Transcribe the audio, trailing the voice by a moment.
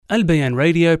Al Bayan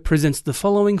Radio presents the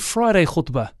following Friday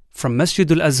khutbah from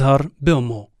Masjid Al-Azhar,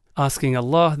 Bilmo, asking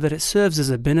Allah that it serves as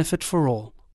a benefit for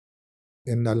all.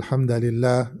 إن الحمد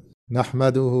لله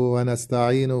نحمده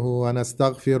ونستعينه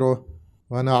ونستغفره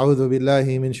ونعوذ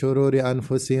بالله من شرور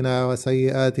أنفسنا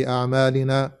وسيئات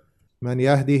أعمالنا من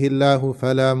يهده الله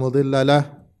فلا مضل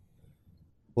له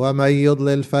ومن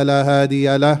يضلل فلا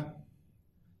هادي له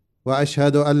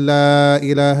وأشهد أن لا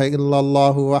إله إلا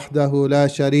الله وحده لا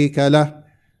شريك له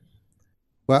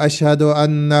وأشهد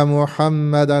أن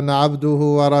محمدا عبده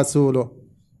ورسوله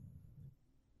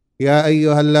يا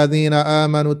أيها الذين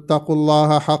آمنوا اتقوا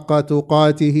الله حق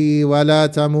تقاته ولا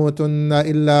تموتن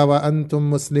إلا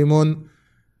وأنتم مسلمون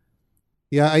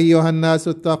يا أيها الناس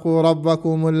اتقوا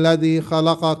ربكم الذي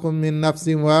خلقكم من نفس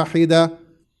واحدة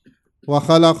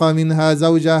وخلق منها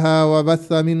زوجها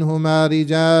وبث منهما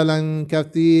رجالا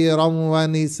كثيرا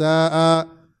ونساء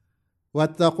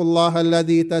واتقوا الله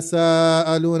الذي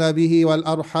تساءلون به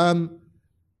والأرحام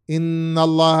إن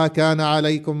الله كان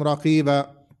عليكم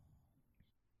رقيبا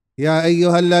يا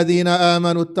أيها الذين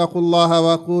آمنوا اتقوا الله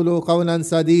وقولوا قولا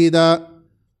سديدا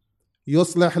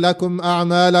يصلح لكم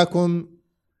أعمالكم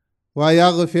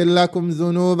ويغفر لكم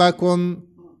ذنوبكم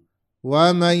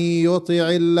ومن يطع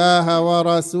الله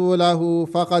ورسوله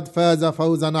فقد فاز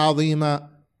فوزا عظيما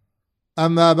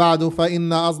أما بعد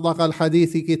فإن أصدق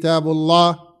الحديث كتاب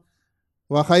الله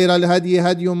وخير الهدي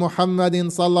هدي محمد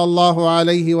صلى الله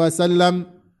عليه وسلم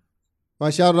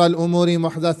وشر الأمور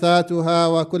محدثاتها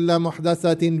وكل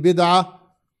محدثة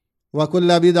بدعة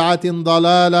وكل بدعة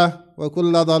ضلالة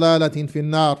وكل ضلالة في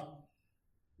النار.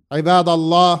 عباد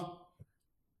الله،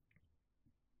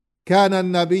 كان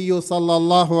النبي صلى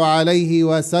الله عليه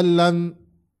وسلم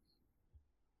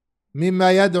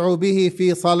مما يدعو به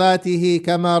في صلاته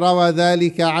كما روى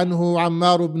ذلك عنه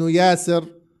عمار بن ياسر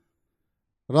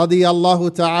رضي الله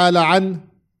تعالى عنه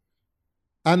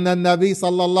أن النبي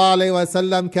صلى الله عليه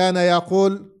وسلم كان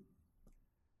يقول: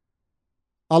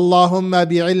 اللهم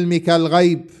بعلمك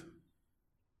الغيب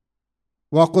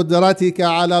وقدرتك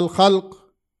على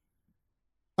الخلق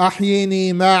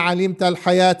أحيني ما علمت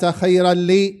الحياة خيرا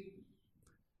لي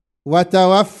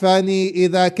وتوفني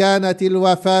إذا كانت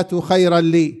الوفاة خيرا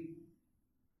لي.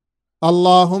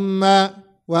 اللهم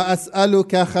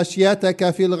وأسألك خشيتك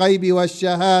في الغيب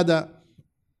والشهادة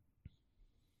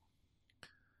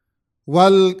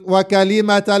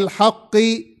وكلمة الحق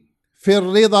في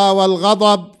الرضا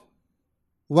والغضب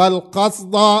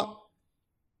والقصد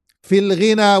في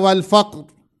الغنى والفقر،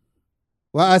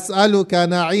 وأسألك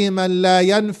نعيما لا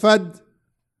ينفد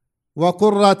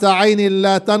وقرة عين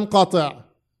لا تنقطع،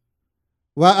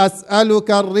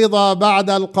 وأسألك الرضا بعد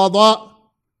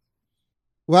القضاء،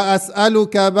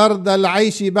 وأسألك برد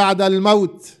العيش بعد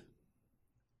الموت،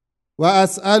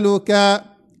 وأسألك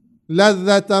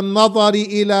لذة النظر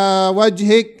إلى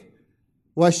وجهك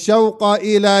والشوق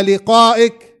إلى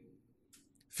لقائك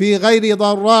في غير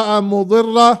ضراء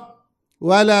مضرة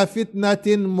ولا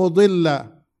فتنة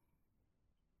مضلة.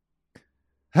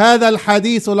 هذا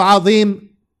الحديث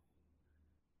العظيم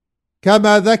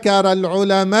كما ذكر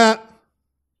العلماء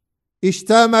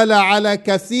اشتمل على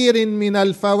كثير من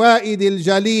الفوائد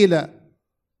الجليلة.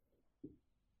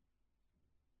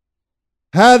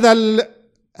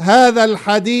 هذا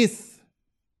الحديث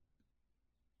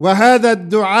وهذا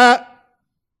الدعاء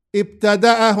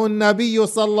ابتدأه النبي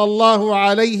صلى الله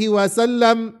عليه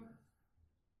وسلم: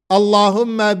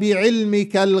 اللهم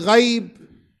بعلمك الغيب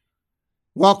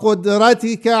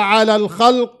وقدرتك على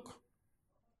الخلق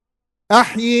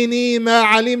أحيني ما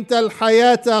علمت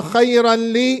الحياة خيرا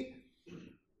لي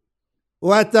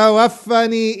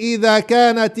وتوفني إذا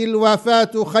كانت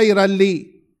الوفاة خيرا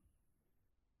لي.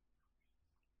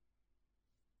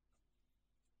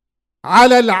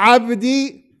 على العبد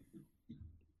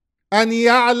أن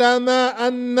يعلم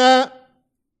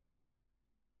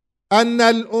أن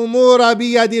الأمور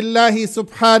بيد الله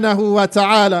سبحانه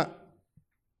وتعالى،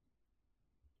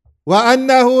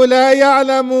 وأنه لا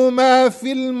يعلم ما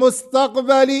في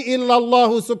المستقبل إلا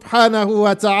الله سبحانه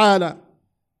وتعالى،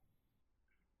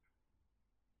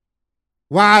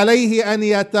 وعليه أن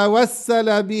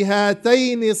يتوسل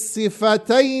بهاتين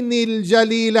الصفتين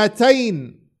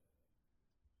الجليلتين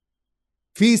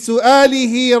في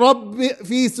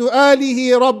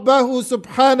سؤاله ربه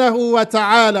سبحانه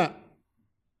وتعالى،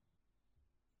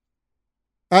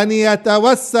 أن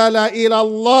يتوسل إلى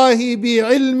الله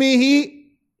بعلمه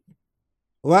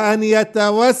وأن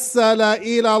يتوسل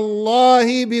إلى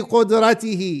الله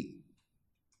بقدرته.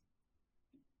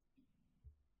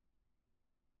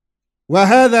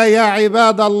 وهذا يا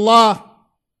عباد الله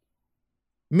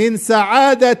من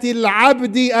سعادة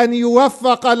العبد أن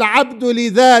يوفق العبد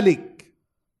لذلك،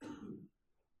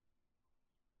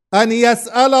 أن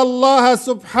يسأل الله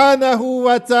سبحانه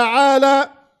وتعالى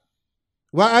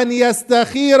وأن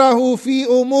يستخيره في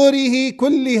أموره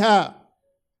كلها.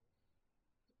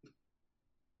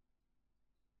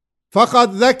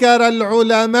 فقد ذكر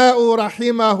العلماء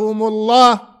رحمهم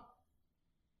الله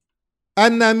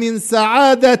أن من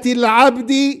سعادة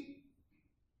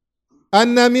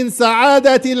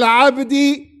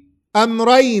العبد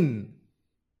أمرين: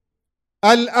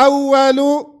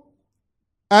 الأول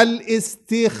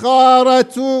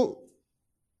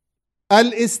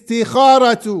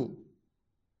الاستخارة،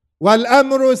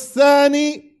 والأمر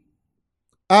الثاني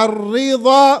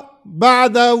الرضا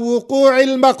بعد وقوع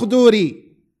المقدور.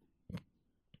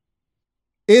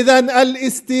 إذن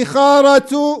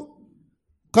الاستخارة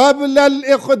قبل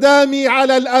الإقدام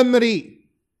على الأمر،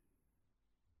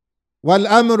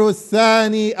 والأمر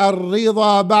الثاني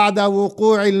الرضا بعد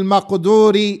وقوع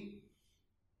المقدور،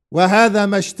 وهذا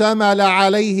ما اشتمل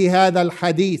عليه هذا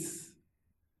الحديث.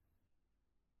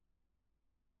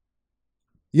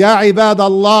 يا عباد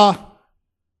الله،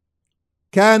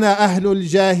 كان أهل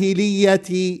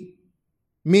الجاهلية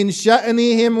من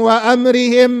شأنهم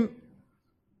وأمرهم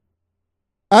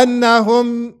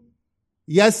أنهم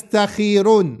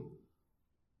يستخيرون،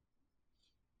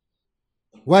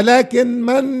 ولكن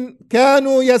من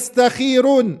كانوا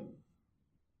يستخيرون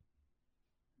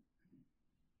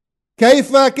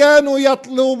كيف كانوا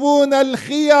يطلبون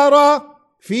الخير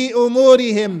في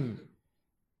أمورهم؟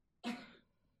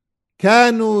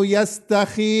 كانوا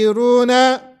يستخيرون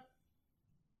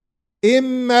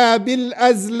إما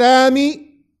بالأزلام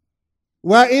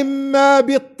وإما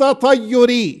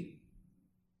بالتطير.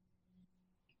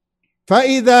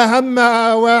 فإذا هم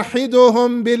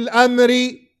واحدهم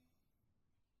بالأمر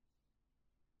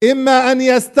إما أن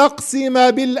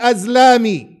يستقسم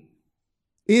بالأزلام،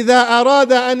 إذا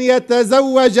أراد أن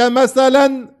يتزوج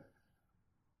مثلا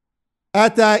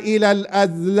أتى إلى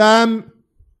الأزلام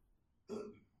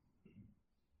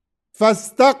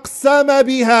فاستقسم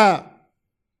بها.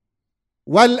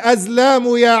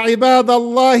 والأزلام يا عباد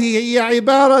الله هي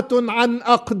عبارة عن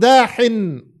أقداح،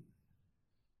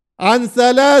 عن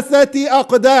 3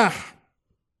 أقداح،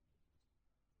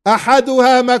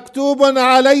 أحدها مكتوب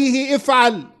عليه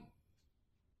افعل،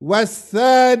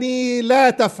 والثاني لا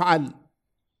تفعل،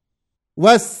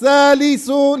 والثالث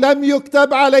لم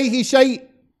يكتب عليه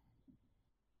شيء.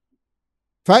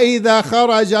 فإذا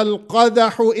خرج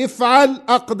القدح افعل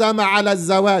أقدم على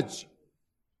الزواج،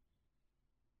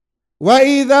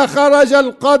 وإذا خرج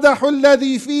القدح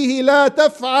الذي فيه لا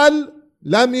تفعل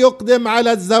لم يقدم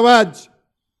على الزواج،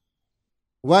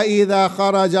 وإذا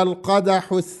خرج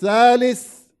القدح الثالث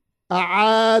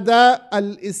أعاد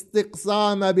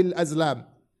الاستقسام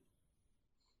بالأزلام.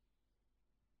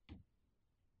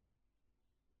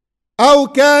 أو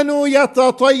كانوا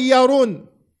يتطيرون،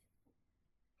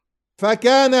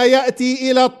 فكان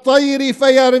يأتي إلى الطير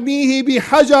فيرميه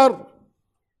بحجر،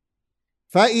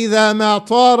 فإذا ما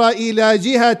طار إلى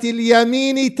جهة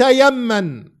اليمين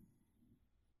تيمن،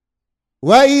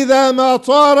 وإذا ما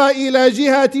طار إلى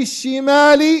جهة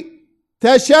الشمال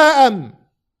تشاءم.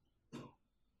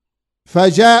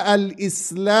 فجاء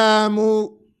الإسلام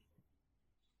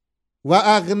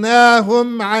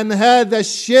وأغناهم عن هذا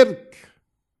الشرك،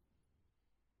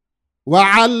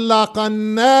 وعلق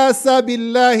الناس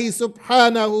بالله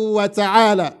سبحانه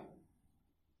وتعالى،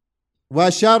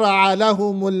 وشرع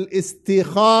لهم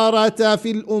الاستخارة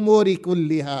في الأمور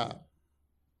كلها.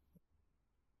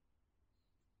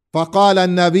 فقال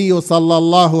النبي صلى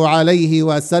الله عليه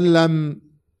وسلم: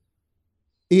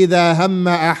 إذا هم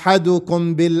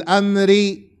أحدكم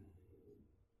بالأمر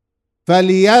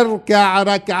فليركع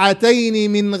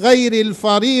ركعتين من غير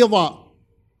الفريضة،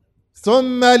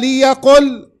 ثم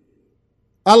ليقل: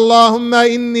 اللهم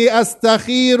إني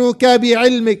أستخيرك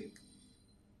بعلمك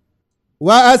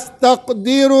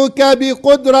وأستقدرك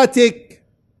بقدرتك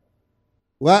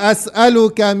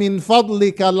وأسألك من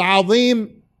فضلك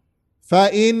العظيم،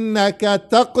 فإنك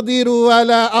تقدر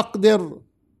ولا أقدر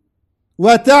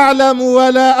وتعلم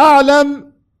ولا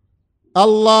أعلم.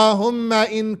 اللهم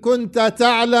إن كنت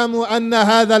تعلم أن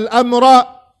هذا الأمر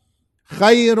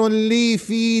خير لي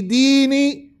في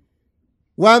ديني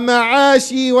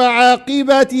ومعاشي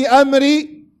وعاقبة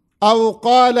أمري، أو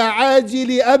قال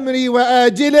عاجل أمري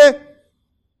وآجله،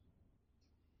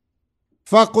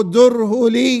 فاقدره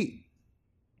لي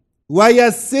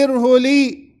ويسره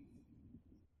لي.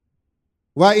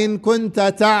 وإن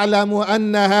كنت تعلم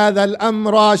أن هذا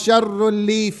الأمر شر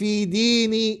لي في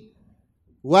ديني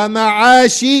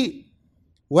ومعاشي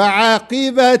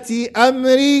وعاقبة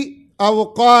أمري، أو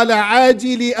قال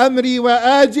عاجل أمري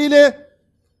وآجله،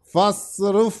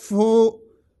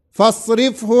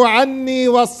 فاصرفه عني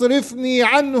واصرفني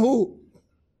عنه،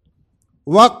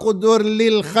 واقدر لي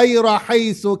الخير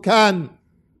حيث كان،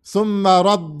 ثم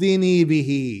ردني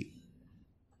به.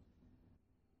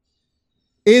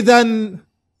 إذن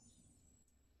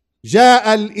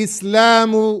جاء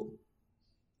الإسلام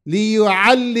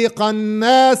ليعلق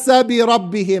الناس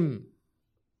بربهم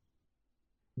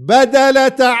بدل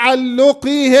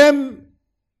تعلقهم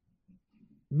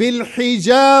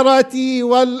بالحجارة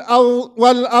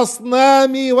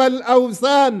والأصنام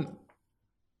والأوثان.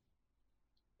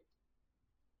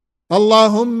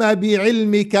 اللهم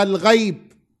بعلمك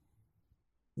الغيب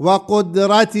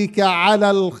وقدرتك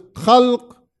على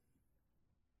الخلق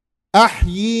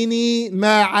أحيني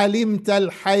ما علمت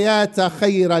الحياة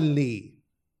خيرا لي،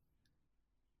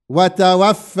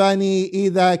 وتوفني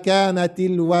إذا كانت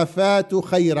الوفاة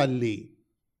خيرا لي.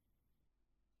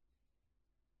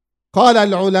 قال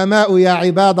العلماء يا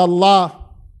عباد الله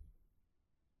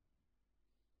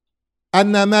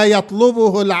أن ما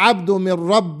يطلبه العبد من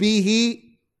ربه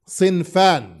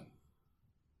صنفان: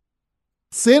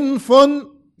 صنف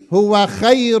هو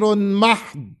خير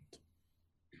محض،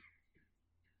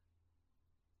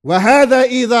 وهذا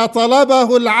إذا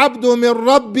طلبه العبد من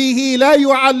ربه لا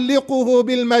يعلقه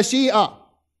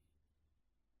بالمشيئة،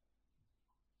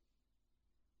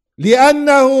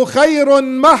 لأنه خير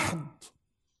محض،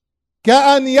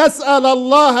 كأن يسأل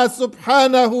الله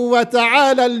سبحانه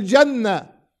وتعالى الجنة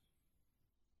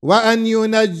وأن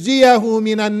ينجيه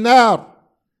من النار،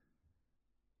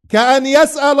 كأن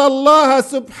يسأل الله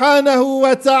سبحانه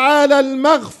وتعالى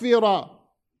المغفرة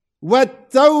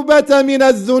والتوبة من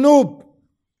الذنوب،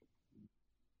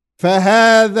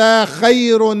 فهذا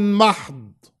خير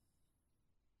محض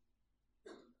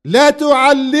لا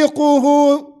تعلقه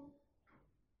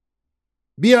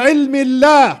بعلم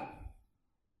الله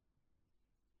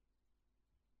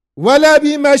ولا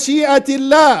بمشيئة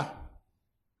الله.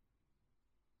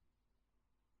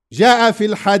 جاء في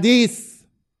الحديث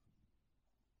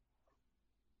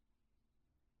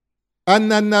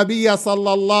أن النبي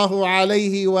صلى الله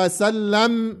عليه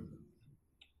وسلم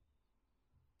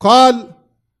قال: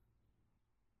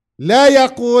 لا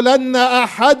يقولن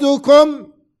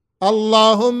أحدكم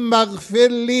اللهم اغفر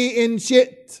لي إن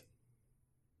شئت،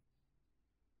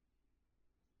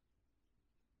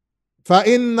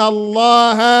 فإن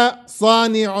الله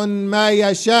صانع ما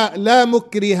يشاء لا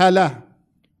مكره له.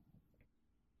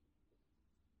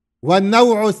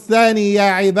 والنوع الثاني يا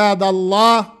عباد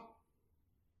الله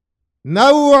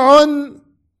نوع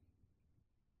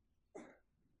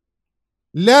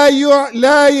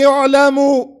لا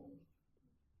يعلم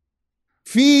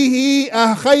فيه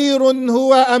أخير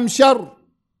هو أم شر،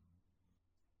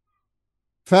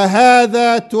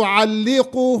 فهذا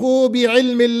تعلقه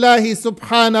بعلم الله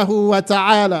سبحانه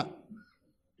وتعالى.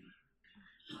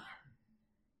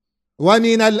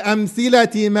 ومن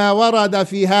الأمثلة ما ورد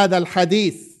في هذا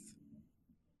الحديث: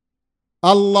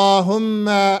 اللهم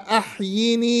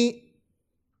أحيني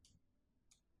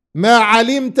ما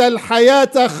علمت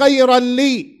الحياة خيرا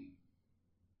لي،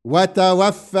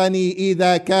 وتوفني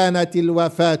إذا كانت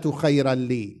الوفاة خيرا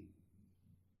لي.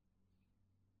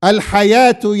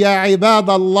 الحياة يا عباد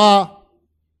الله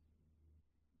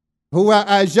هو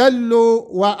أجل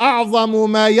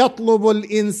وأعظم ما يطلب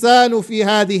الإنسان في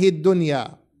هذه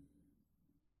الدنيا.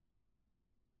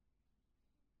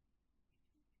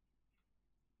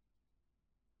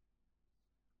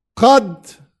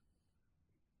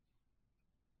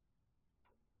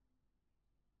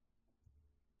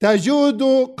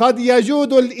 قد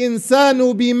يجود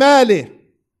الإنسان بماله،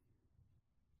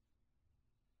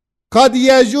 قد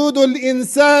يجود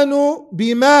الإنسان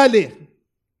بماله،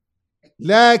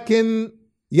 لكن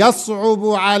يصعب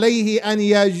عليه أن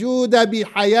يجود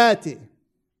بحياته.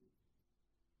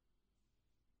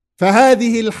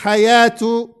 فهذه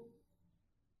الحياة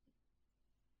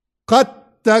قد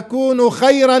تكون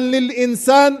خيرا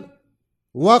للإنسان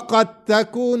وقد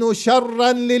تكون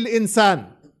شرا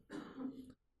للإنسان.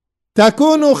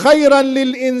 تكون خيرا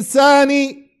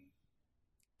للإنسان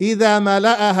إذا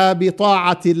ملأها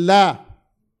بطاعة الله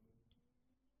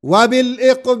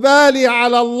وبالإقبال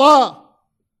على الله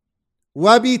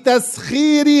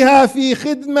وبتسخيرها في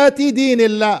خدمة دين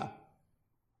الله،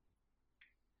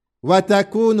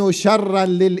 وتكون شرا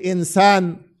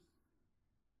للإنسان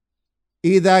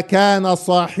إذا كان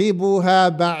صاحبها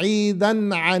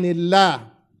بعيدا عن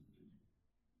الله،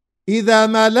 إذا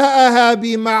ملأها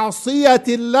بمعصية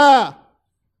الله،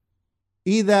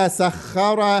 إذا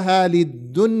سخرها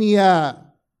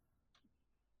للدنيا،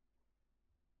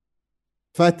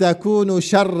 فتكون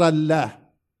شرا له.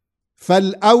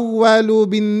 فالأول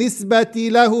بالنسبة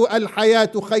له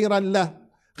الحياة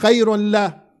خير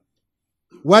له،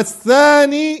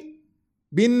 والثاني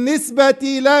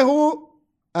بالنسبة له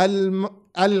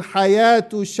الحياة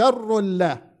شر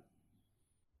له.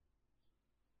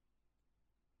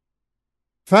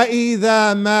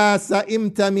 فإذا ما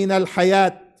سئمت من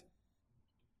الحياة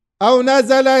أو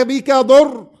نزل بك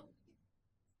ضر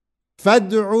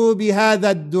فادعوا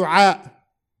بهذا الدعاء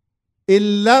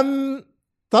إن لم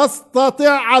تستطع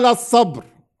على الصبر.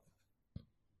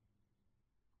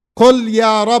 قل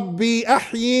يا ربي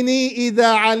أحيني إذا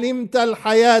علمت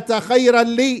الحياة خيرا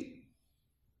لي،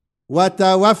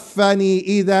 وتوفني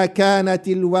إذا كانت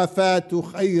الوفاة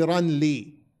خيرا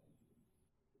لي.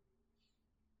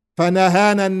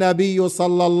 فنهانا النبي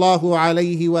صلى الله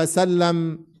عليه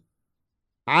وسلم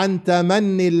عن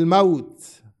تمني الموت،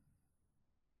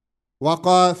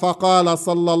 فقال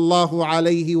صلى الله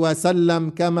عليه وسلم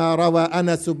كما روى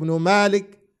أنس بن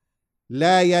مالك: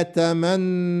 لا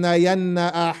يتمنين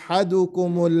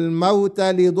أحدكم الموت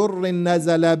لضر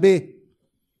نزل به،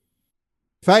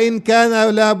 فإن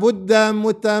كان لابد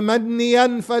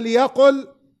متمنيا فليقل: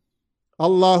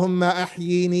 اللهم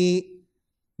أحيني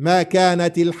ما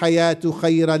كانت الحياة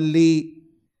خيرا لي،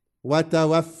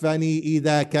 وتوفني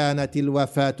إذا كانت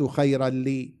الوفاة خيرا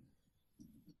لي.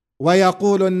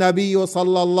 ويقول النبي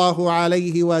صلى الله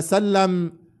عليه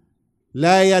وسلم: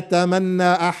 لا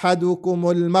يتمنى أحدكم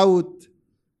الموت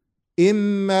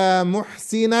إما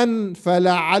محسنا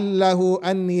فلعله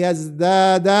أن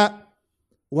يزداد،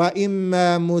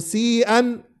 وإما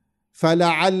مسيئا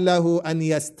فلعله أن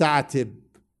يستعتب.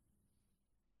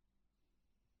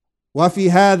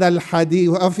 وفي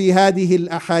هذه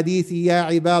الأحاديث يا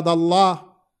عباد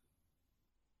الله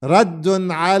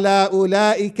رد على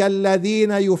أولئك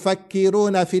الذين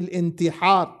يفكرون في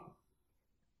الانتحار.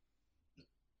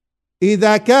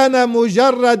 إذا كان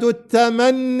مجرد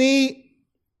التمني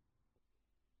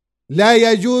لا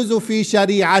يجوز في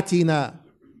شريعتنا،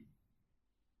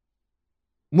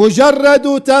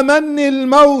 مجرد تمني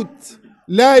الموت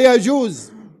لا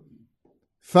يجوز،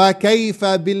 فكيف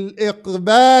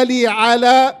بالإقبال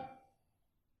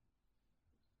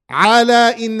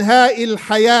على إنهاء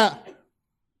الحياة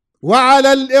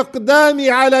وعلى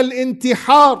الإقدام على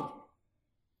الانتحار؟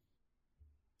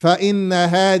 فإن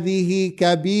هذه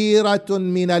كبيرة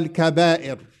من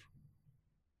الكبائر،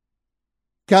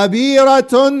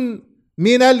 كبيرة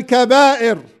من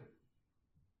الكبائر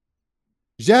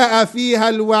جاء فيها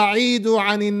الوعيد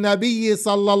عن النبي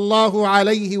صلى الله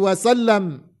عليه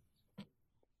وسلم.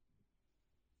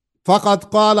 فقد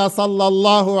قال صلى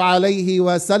الله عليه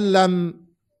وسلم: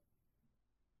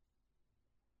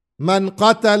 من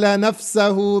قتل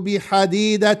نفسه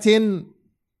بحديدة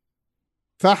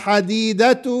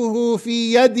فحديدته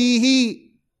في يده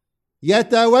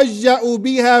يتوجأ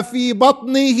بها في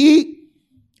بطنه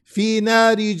في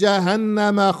نار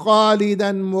جهنم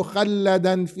خالدا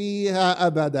مخلدا فيها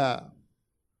أبدا.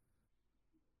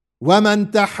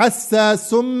 ومن تحسى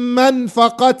سما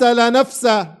فقتل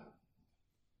نفسه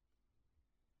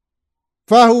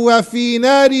فهو في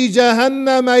نار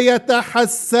جهنم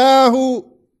يتحساه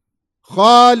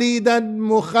خالدا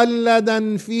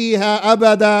مخلدا فيها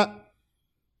أبدا.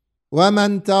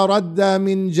 ومن تردى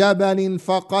من جبل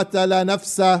فقتل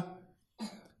نفسه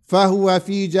فهو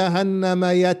في جهنم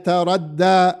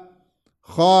يتردى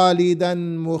خالدا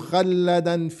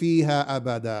مخلدا فيها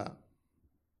أبدا.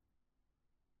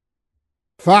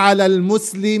 فعلى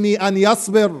المسلم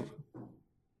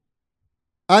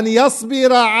أن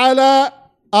يصبر على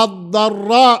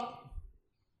الضراء،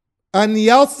 أن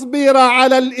يصبر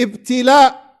على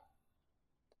الابتلاء،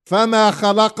 فما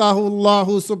خلقه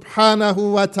الله سبحانه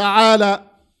وتعالى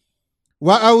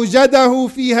وأوجده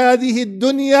في هذه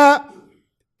الدنيا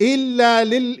إلا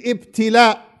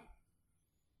للابتلاء.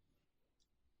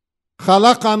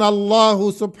 خلقنا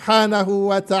الله سبحانه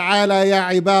وتعالى يا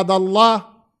عباد الله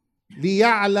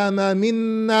ليعلم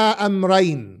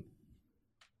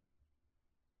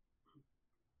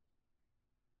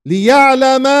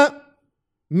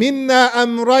منا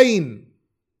أمرين: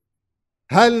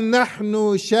 هل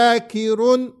نحن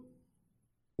شاكرون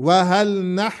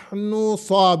وهل نحن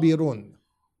صابرون؟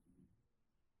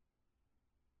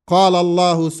 قال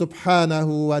الله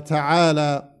سبحانه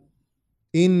وتعالى: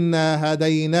 إنا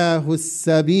هديناه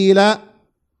السبيل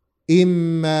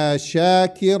إما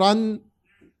شاكرا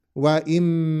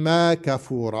وإما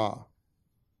كفورا.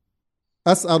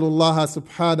 أسأل الله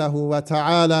سبحانه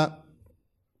وتعالى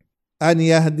أن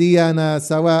يهدينا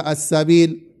سواء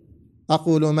السبيل.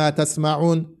 أقول ما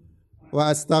تسمعون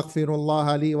وأستغفر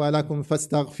الله لي ولكم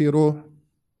فاستغفروه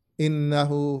إنه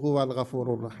هو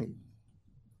الغفور الرحيم.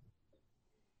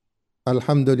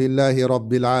 الحمد لله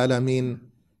رب العالمين،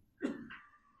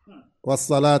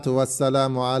 والصلاة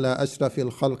والسلام على أشرف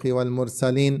الخلق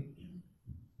والمرسلين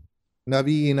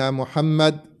نبينا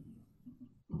محمد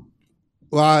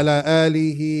وعلى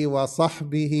آله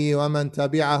وصحبه ومن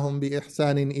تبعهم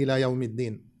بإحسان إلى يوم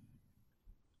الدين.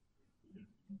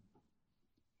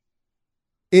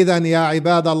 إذن يا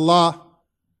عباد الله،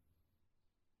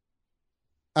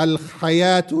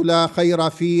 الحياة لا خير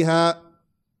فيها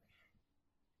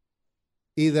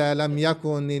إذا لم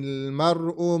يكن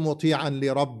المرء مطيعا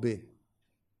لربه.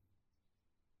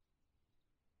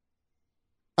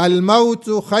 الموت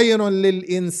خير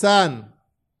للإنسان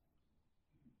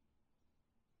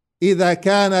إذا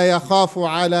كان يخاف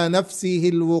على نفسه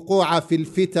الوقوع في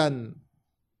الفتن،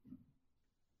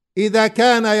 إذا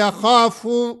كان يخاف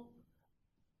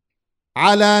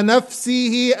على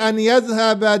نفسه أن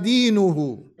يذهب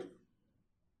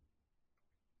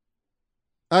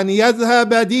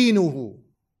دينه،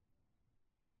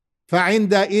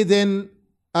 فعندئذ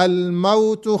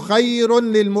الموت خير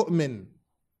للمؤمن.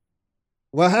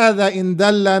 وهذا إن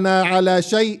دلنا على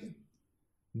شيء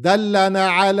دلنا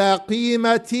على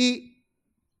قيمة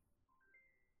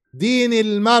دين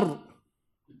المرء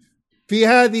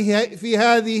في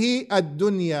هذه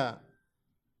الدنيا،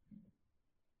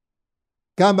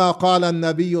 كما قال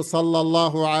النبي صلى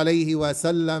الله عليه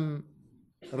وسلم: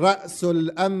 رأس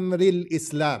الأمر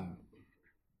الإسلام.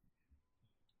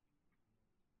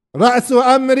 رأس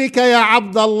أمرك يا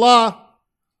عبد الله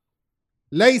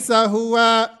ليس هو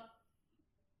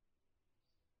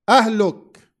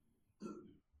أهلك،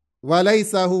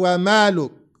 وليس هو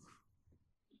مالك،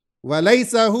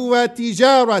 وليس هو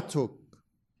تجارتك.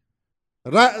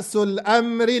 رأس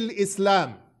الأمر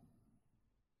الإسلام.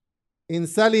 إن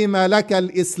سلم لك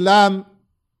الإسلام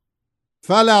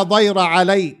فلا ضير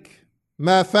عليك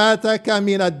ما فاتك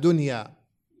من الدنيا.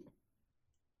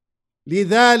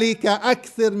 لذلك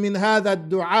أكثر من هذا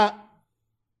الدعاء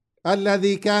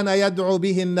الذي كان يدعو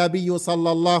به النبي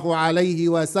صلى الله عليه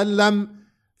وسلم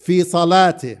في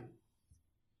صلاته.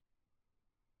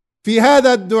 في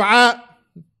هذا الدعاء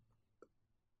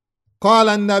قال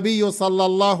النبي صلى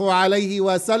الله عليه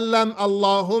وسلم: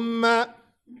 اللهم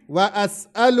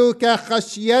وأسألك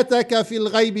خشيتك في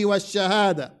الغيب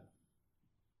والشهادة،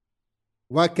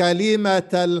 وكلمة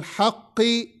الحق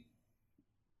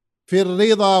في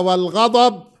الرضا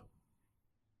والغضب،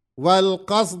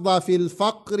 والقصد في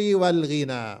الفقر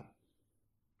والغنى.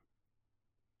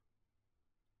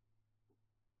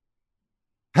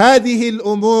 هذه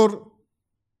الأمور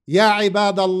يا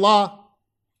عباد الله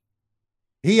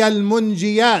هي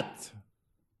المنجيات،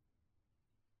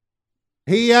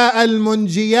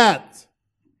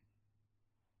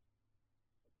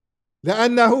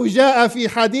 لأنه جاء في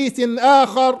حديث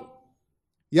آخر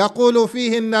يقول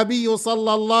فيه النبي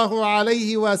صلى الله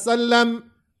عليه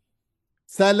وسلم: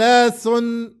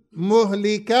 3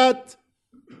 مهلكات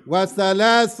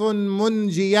و3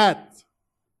 منجيات.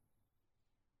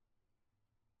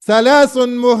 3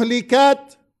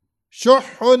 مهلكات: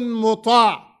 شح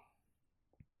مطاع،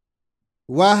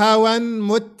 وهوى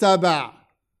متبع،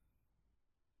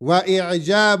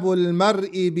 وإعجاب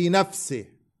المرء بنفسه.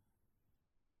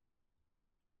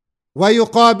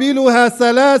 ويقابلها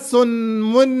 3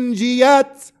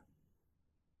 منجيات: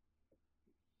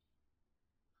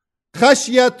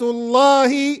 خشية الله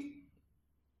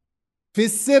في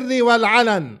السر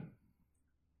والعلن،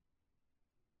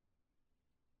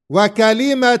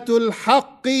 وكلمة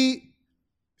الحق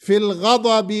في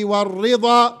الغضب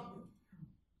والرضا،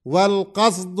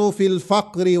 والقصد في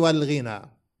الفقر والغنى.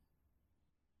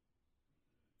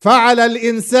 فعلى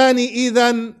الإنسان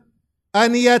إذن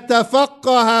أن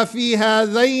يتفقه في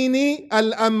هذين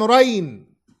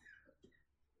الأمرين،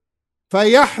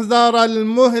 فيحذر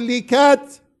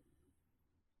المهلكات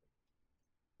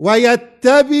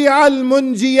ويتبع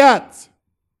المنجيات.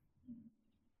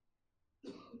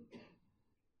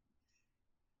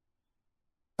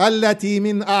 التي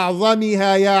من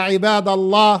أعظمها يا عباد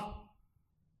الله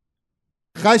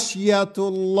خشية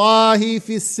الله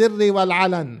في السر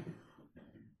والعلن.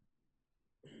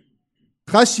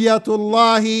 خشية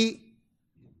الله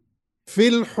في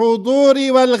الحضور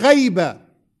والغيبة.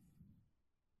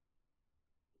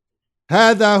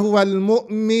 هذا هو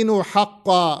المؤمن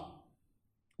حقا،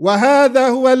 وهذا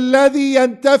هو الذي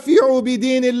ينتفع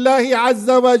بدين الله عز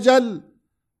وجل.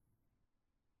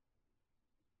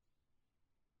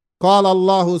 قال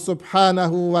الله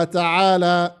سبحانه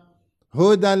وتعالى: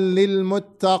 هدى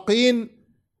للمتقين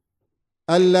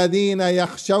الذين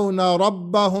يخشون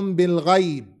ربهم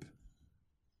بالغيب.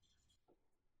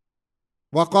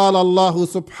 وقال الله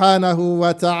سبحانه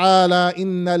وتعالى: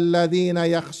 إن الذين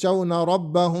يخشون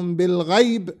ربهم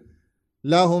بالغيب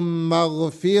لهم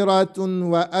مغفرة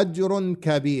وأجر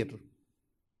كبير.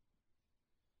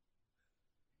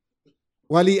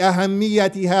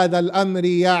 ولأهمية هذا الأمر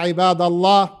يا عباد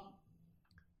الله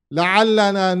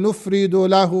لعلنا نفرد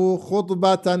له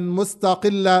خطبة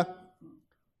مستقلة،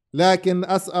 لكن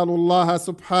أسأل الله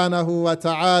سبحانه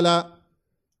وتعالى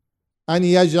أن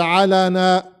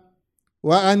يجعلنا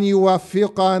وأن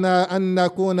يوفقنا أن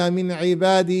نكون من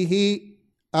عباده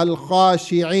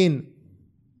الخاشعين.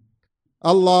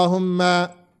 اللهم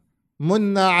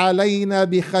من علينا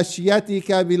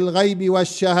بخشيتك بالغيب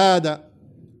والشهادة.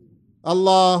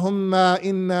 اللهم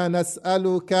إنا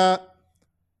نسألك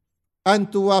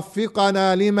أن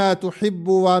توفقنا لما تحب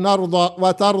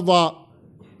وترضى.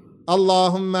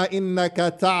 اللهم إنك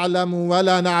تعلم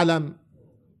ولا نعلم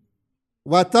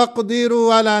وتقدر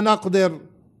ولا نقدر.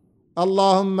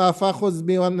 اللهم فخذ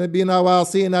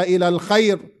بنواصينا إلى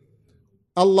الخير.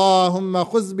 اللهم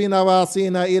خذ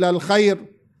بنواصينا إلى الخير.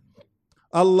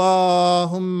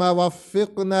 اللهم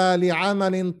وفقنا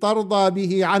لعمل ترضى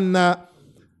به عنا.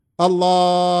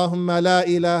 اللهم لا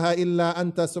إله إلا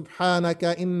أنت سبحانك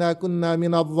إنا كنا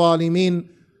من الظالمين.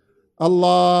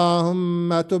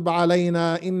 اللهم تب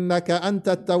علينا إنك أنت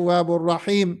التواب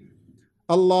الرحيم.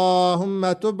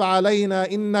 اللهم تب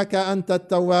علينا إنك أنت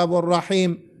التواب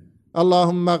الرحيم.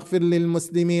 اللهم اغفر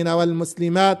للمسلمين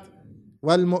والمسلمات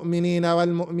والمؤمنين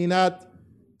والمؤمنات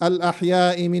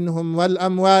الأحياء منهم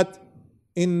والأموات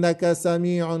إنك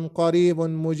سميع قريب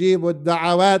مجيب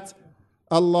الدعوات.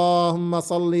 اللهم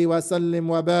صل وسلم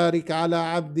وبارك على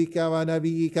عبدك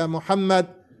ونبيك محمد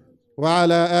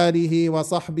وعلى آله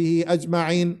وصحبه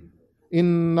أجمعين.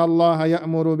 إن الله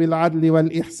يأمر بالعدل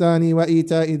والإحسان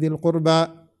وإيتاء ذي القربى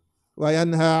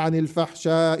وينهى عن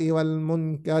الفحشاء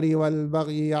والمنكر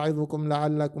والبغي يعظكم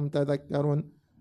لعلكم تذكرون.